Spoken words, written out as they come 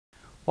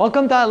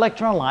Welcome to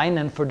Electron Line,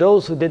 and for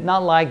those who did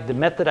not like the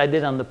method I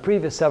did on the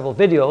previous several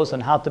videos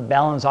on how to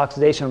balance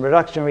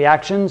oxidation-reduction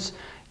reactions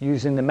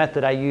using the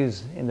method I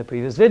used in the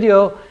previous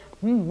video,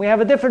 we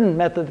have a different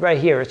method right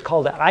here. It's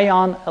called the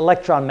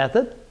Ion-Electron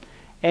method,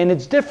 and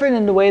it's different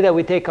in the way that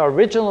we take our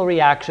original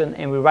reaction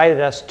and we write it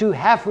as two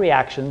half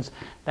reactions.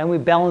 Then we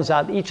balance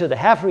out each of the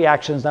half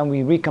reactions, then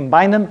we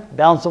recombine them,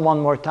 balance them one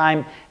more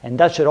time, and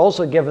that should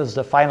also give us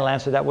the final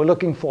answer that we're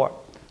looking for.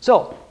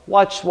 So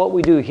watch what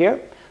we do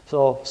here.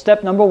 So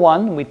step number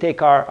one, we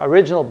take our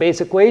original base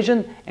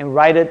equation and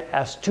write it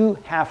as two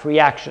half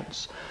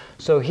reactions.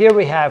 So here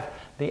we have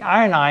the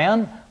iron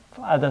ion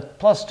at the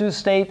 +2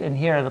 state and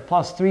here at the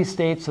 +3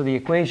 state. So the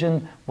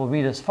equation will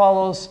read as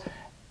follows.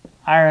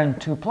 Iron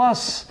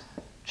 2+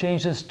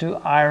 changes to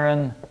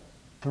iron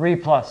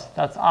 3+.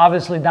 That's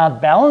obviously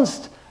not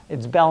balanced.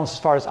 It's balanced as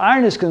far as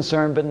iron is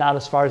concerned, but not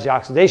as far as the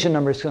oxidation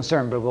number is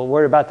concerned. But we'll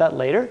worry about that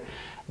later.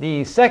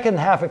 The second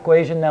half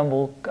equation then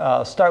will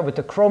start with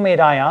the chromate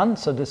ion.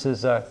 So this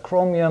is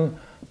chromium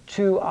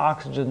 2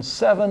 oxygen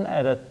 7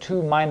 at a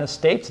 2-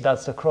 state. So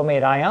that's the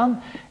chromate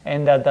ion.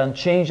 And that then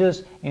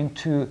changes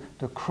into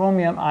the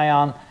chromium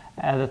ion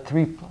at a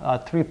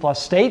 3+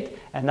 state.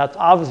 And that's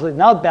obviously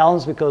not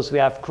balanced because we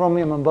have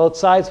chromium on both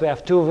sides. We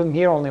have two of them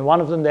here, only one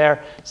of them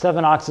there.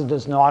 7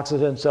 oxygens, no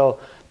oxygen. So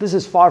this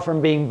is far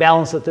from being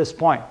balanced at this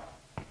point.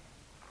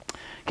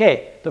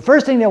 Okay, the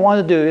first thing they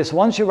want to do is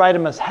once you write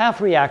them as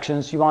half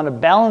reactions, you want to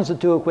balance the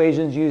two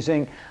equations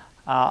using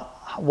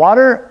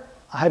water,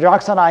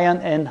 hydroxide ion,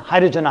 and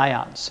hydrogen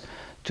ions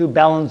to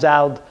balance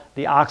out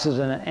the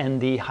oxygen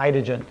and the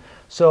hydrogen.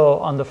 So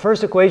on the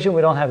first equation,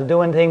 we don't have to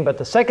do anything, but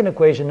the second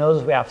equation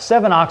knows we have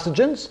 7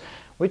 oxygens,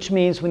 which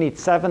means we need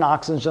 7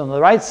 oxygens on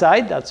the right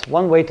side. That's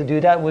one way to do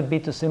that would be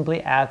to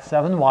simply add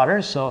 7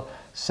 waters, so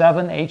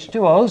 7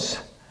 H2Os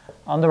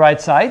on the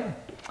right side.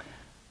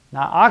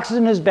 Now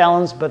oxygen is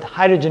balanced, but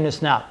hydrogen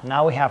is not.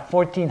 Now we have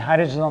 14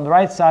 hydrogens on the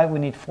right side. We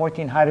need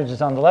 14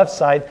 hydrogens on the left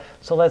side.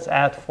 So let's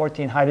add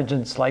 14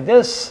 hydrogens like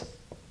this.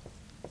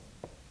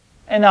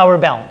 And now we're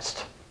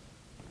balanced,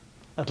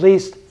 at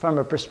least from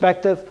a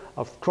perspective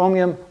of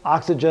chromium,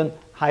 oxygen,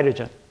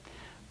 hydrogen,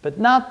 but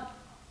not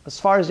as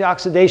far as the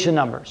oxidation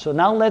number. So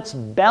now let's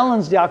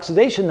balance the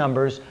oxidation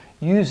numbers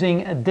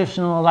using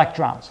additional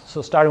electrons.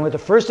 So starting with the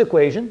first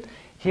equation,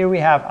 here we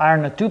have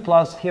iron at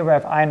 2+, here we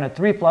have iron at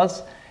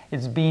 3+.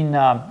 It's been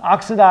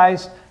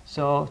oxidized,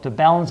 so to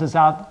balance this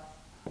out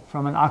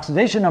from an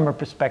oxidation number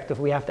perspective,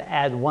 we have to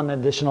add 1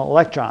 additional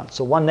electron.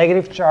 So 1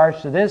 negative charge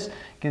to this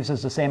gives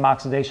us the same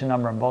oxidation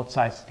number on both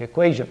sides of the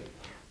equation.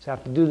 So I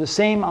have to do the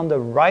same on the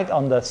right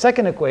on the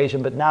second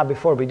equation, but now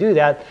before we do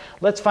that,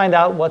 let's find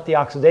out what the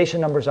oxidation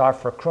numbers are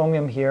for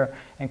chromium here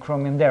and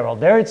chromium there. Well,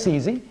 there it's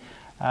easy.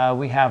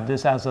 We have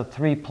this as a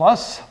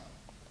 3+.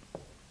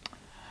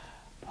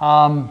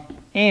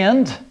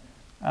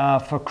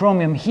 For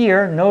chromium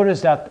here,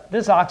 notice that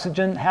this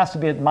oxygen has to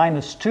be at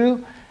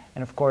 -2.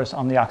 And of course,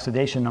 on the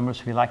oxidation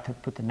numbers, we like to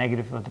put the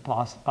negative or the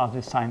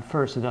positive sign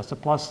first. So that's the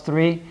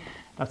 +3.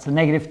 That's the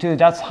 -2.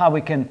 That's how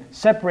we can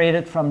separate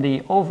it from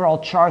the overall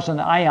charge on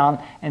the ion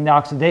and the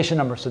oxidation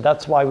number. So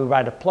that's why we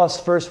write a plus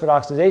first for the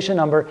oxidation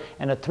number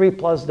and a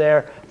 3+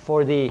 there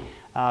for the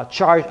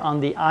charge on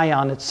the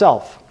ion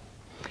itself.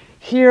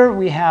 Here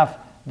we have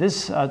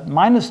this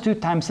 -2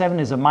 times 7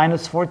 is a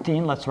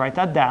 -14. Let's write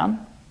that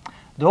down.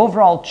 The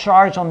overall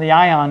charge on the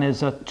ion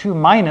is a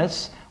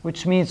 2-,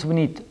 which means we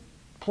need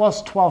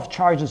 +12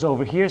 charges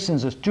over here.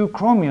 Since there's 2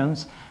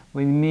 chromiums,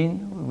 we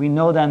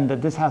know then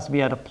that this has to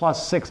be at a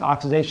 +6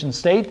 oxidation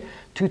state.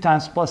 2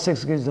 times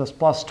 +6 gives us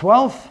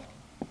 +12,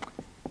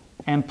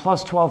 and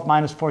 +12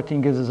 minus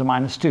 14 gives us a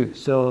 -2.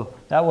 So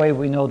that way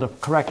we know the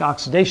correct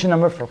oxidation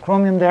number for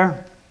chromium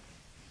there.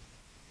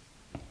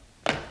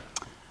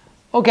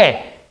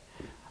 Okay.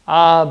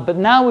 But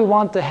now we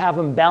want to have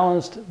them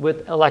balanced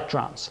with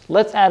electrons.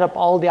 Let's add up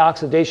all the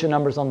oxidation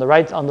numbers on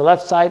the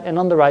left side and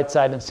on the right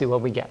side and see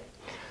what we get.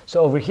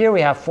 So over here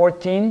we have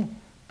 14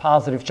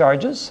 positive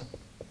charges.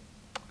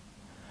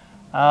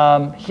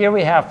 Here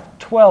we have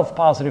 12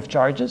 positive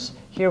charges.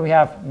 Here we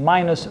have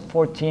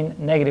 -14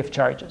 negative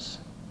charges.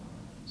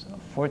 So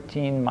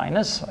 14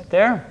 minus right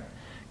there.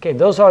 Okay,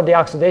 those are the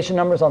oxidation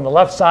numbers on the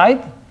left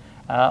side.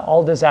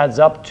 All this adds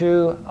up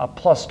to a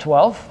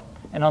 +12.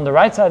 And on the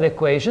right side of the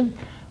equation,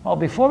 well,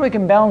 before we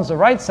can balance the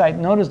right side,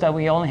 notice that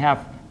we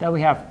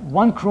have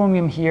 1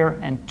 chromium here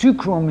and 2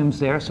 chromiums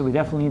there, so we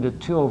definitely need a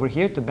 2 over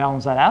here to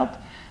balance that out.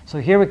 So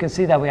here we can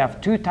see that we have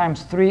 2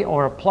 times 3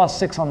 or a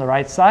 +6 on the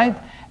right side,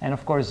 and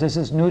of course this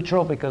is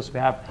neutral because we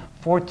have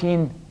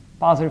 14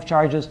 positive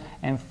charges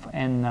and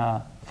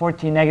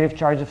 14 negative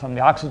charges from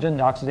the oxygen.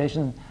 The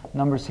oxidation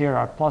numbers here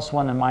are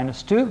 +1 and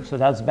 -2, so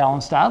that's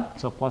balanced out,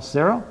 so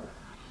 +0.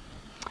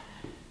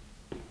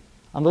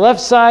 On the left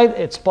side,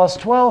 it's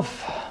 +12.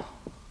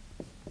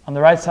 On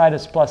the right side,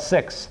 it's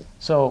 +6.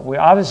 So we're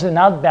obviously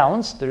not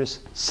balanced. There's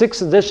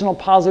 6 additional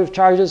positive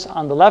charges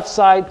on the left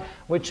side,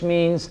 which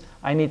means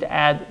I need to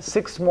add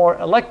 6 more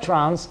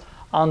electrons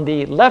on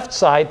the left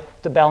side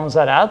to balance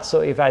that out.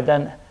 So if I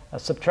then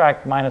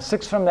subtract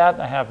 -6 from that,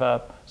 I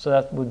have so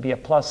that would be a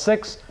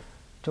 +6.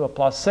 to a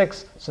plus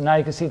 6. So now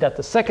you can see that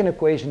the second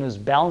equation is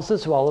balanced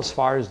as well as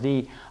far as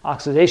the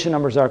oxidation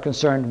numbers are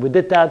concerned. We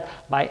did that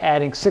by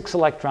adding 6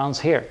 electrons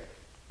here.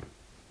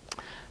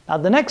 Now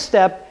the next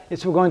step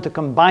is we're going to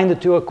combine the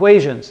two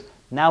equations.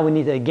 Now we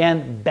need to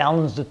again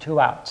balance the two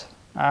out.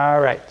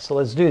 All right, so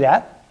let's do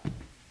that.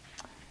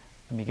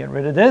 Let me get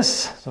rid of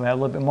this so we have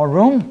a little bit more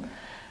room.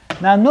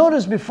 Now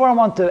notice before I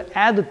want to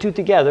add the two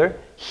together,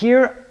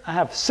 here I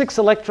have 6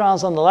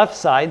 electrons on the left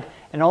side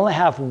and only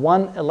have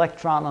 1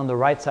 electron on the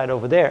right side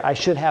over there. I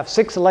should have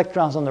 6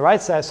 electrons on the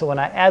right side, so when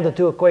I add the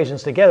two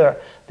equations together,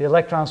 the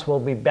electrons will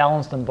be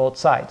balanced on both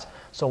sides.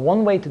 So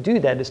one way to do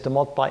that is to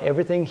multiply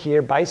everything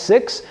here by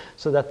 6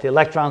 so that the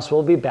electrons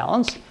will be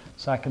balanced.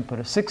 So I can put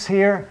a 6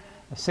 here,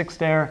 a 6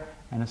 there,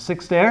 and a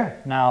 6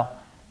 there. Now,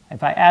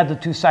 if I add the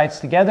two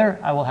sides together,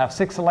 I will have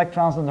 6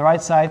 electrons on the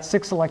right side,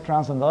 6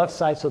 electrons on the left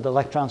side, so the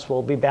electrons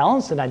will be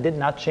balanced, and I did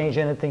not change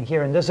anything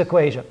here in this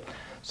equation.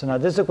 So now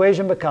this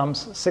equation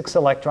becomes 6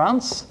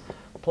 electrons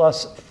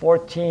plus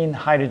 14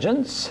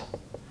 hydrogens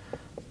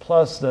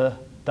plus the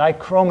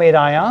dichromate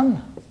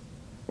ion,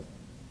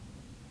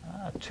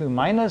 2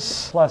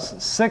 minus,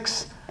 plus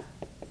 6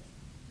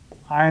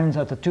 irons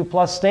at the 2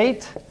 plus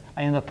state.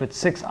 I end up with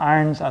 6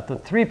 irons at the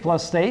 3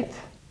 plus state.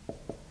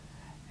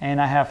 And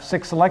I have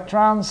 6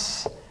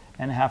 electrons,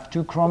 and I have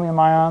 2 chromium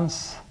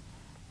ions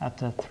at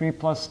the 3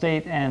 plus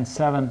state and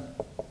 7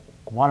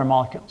 water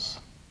molecules.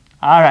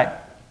 All right.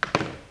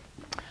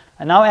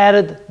 I now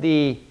added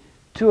the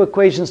two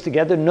equations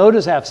together.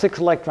 Notice I have 6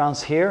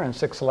 electrons here and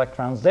 6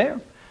 electrons there.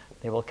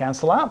 They will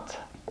cancel out.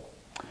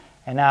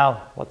 And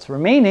now what's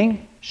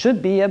remaining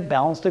should be a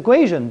balanced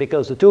equation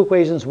because the two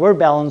equations were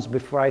balanced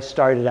before I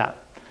started out.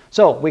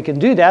 So we can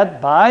do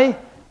that by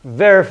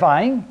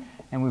verifying.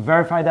 And we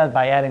verify that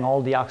by adding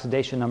all the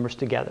oxidation numbers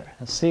together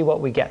and see what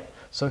we get.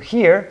 So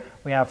here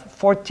we have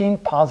 14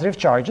 positive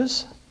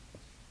charges.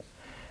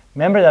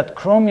 Remember that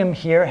chromium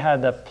here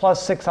had a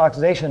plus 6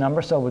 oxidation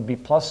number, so it would be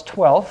plus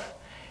 12.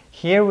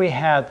 Here we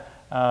had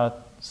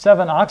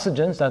 7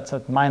 oxygens, that's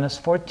at minus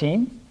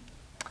 14.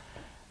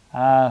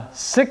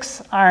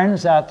 6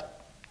 irons at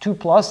 2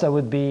 plus, that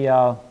would be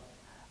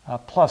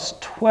plus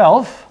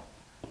 12,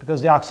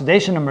 because the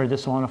oxidation number of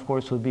this one, of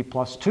course, would be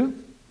plus 2.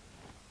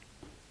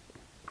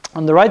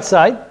 On the right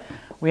side,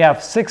 we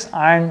have 6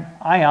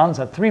 ions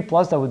at 3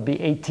 plus, that would be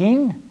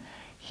 18.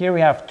 Here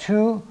we have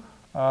 2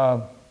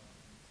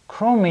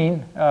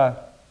 chromine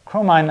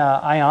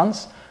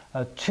ions,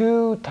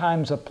 2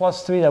 times a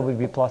plus 3, that would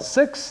be plus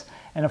 6.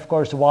 And of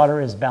course, the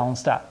water is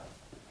balanced out.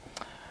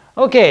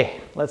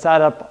 Okay, let's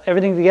add up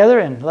everything together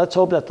and let's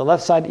hope that the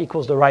left side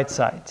equals the right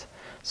side.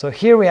 So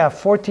here we have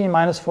 14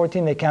 minus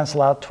 14, they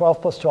cancel out.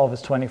 12 plus 12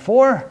 is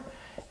 24.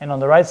 And on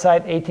the right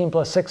side, 18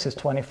 plus 6 is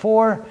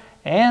 24.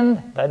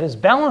 And that is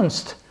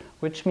balanced,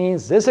 which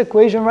means this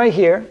equation right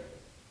here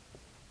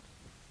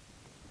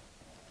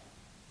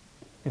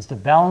is the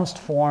balanced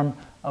form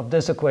of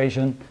this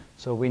equation.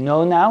 So we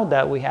know now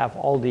that we have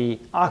all the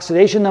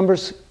oxidation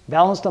numbers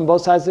balanced on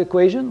both sides of the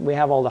equation. We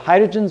have all the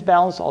hydrogens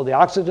balanced, all the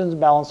oxygens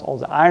balanced, all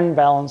the iron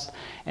balanced,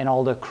 and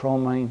all the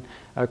chromine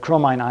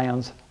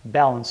ions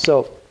balanced.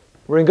 So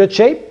we're in good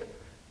shape.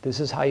 This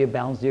is how you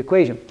balance the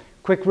equation.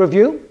 Quick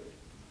review.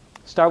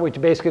 Start with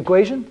your basic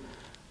equation.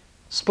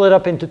 Split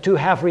up into 2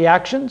 half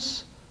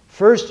reactions.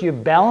 First, you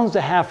balance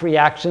the half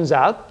reactions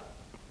out.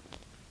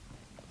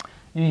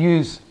 You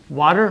use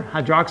water,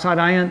 hydroxide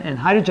ion, and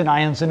hydrogen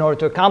ions in order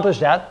to accomplish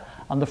that.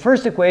 On the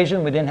first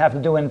equation, we didn't have to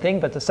do anything,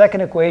 but the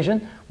second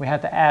equation, we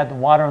had to add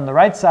water on the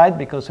right side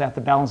because we have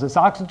to balance this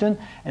oxygen,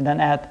 and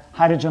then add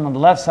hydrogen on the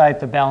left side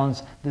to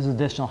balance this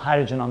additional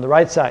hydrogen on the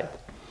right side.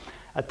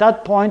 At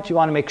that point, you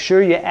want to make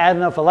sure you add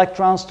enough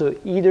electrons to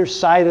either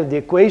side of the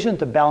equation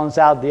to balance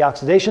out the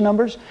oxidation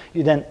numbers.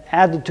 You then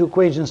add the two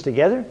equations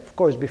together. Of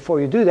course, before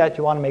you do that,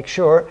 you want to make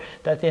sure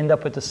that you end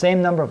up with the same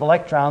number of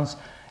electrons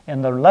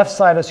in the left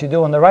side as you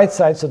do on the right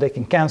side so they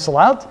can cancel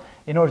out.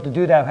 In order to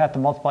do that, we have to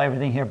multiply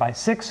everything here by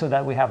 6 so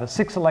that we have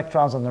 6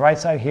 electrons on the right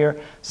side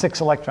here, 6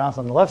 electrons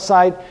on the left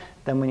side.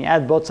 Then when you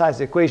add both sides of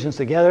the equations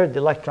together, the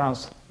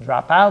electrons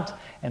drop out,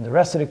 and the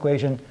rest of the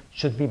equation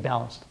should be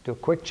balanced. Do a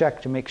quick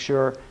check to make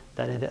sure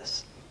that it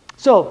is.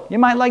 So you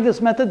might like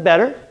this method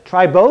better.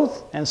 Try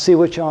both and see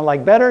which one you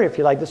like better. If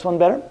you like this one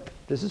better,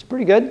 this is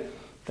pretty good,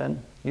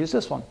 then use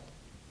this one.